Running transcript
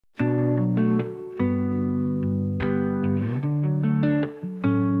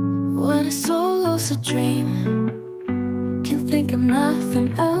a soul loves a dream, can think of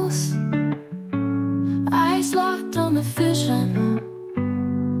nothing else. Eyes locked on the vision,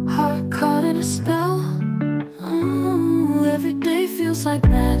 heart caught in a spell. Every day feels like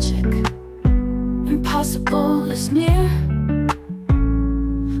magic, impossible is near.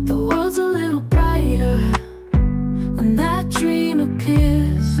 The world's a little brighter when that dream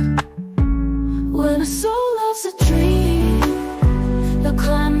appears. When a soul loves a dream, they'll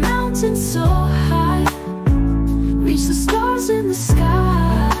climb mountains so high, reach the stars in the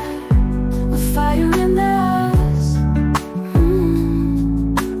sky, with fire in their eyes.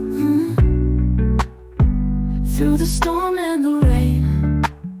 Through the storm and the rain,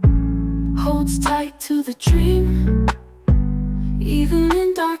 holds tight to the dream. Even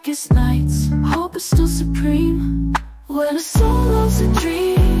in darkest nights, hope is still supreme. When a soul loves a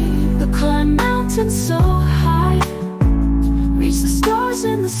dream, they'll climb mountains so high, reach the stars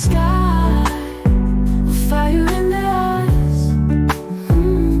in the sky, with fire in their eyes.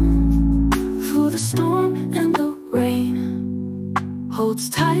 Through the storm and the rain, holds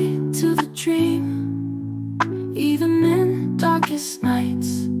tight to the dream. Even in darkest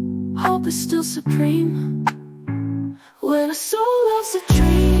nights, hope is still supreme. When a soul loves a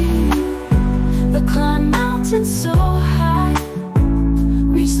dream, they'll climb mountains so high,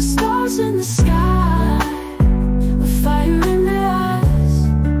 reach the stars in the sky.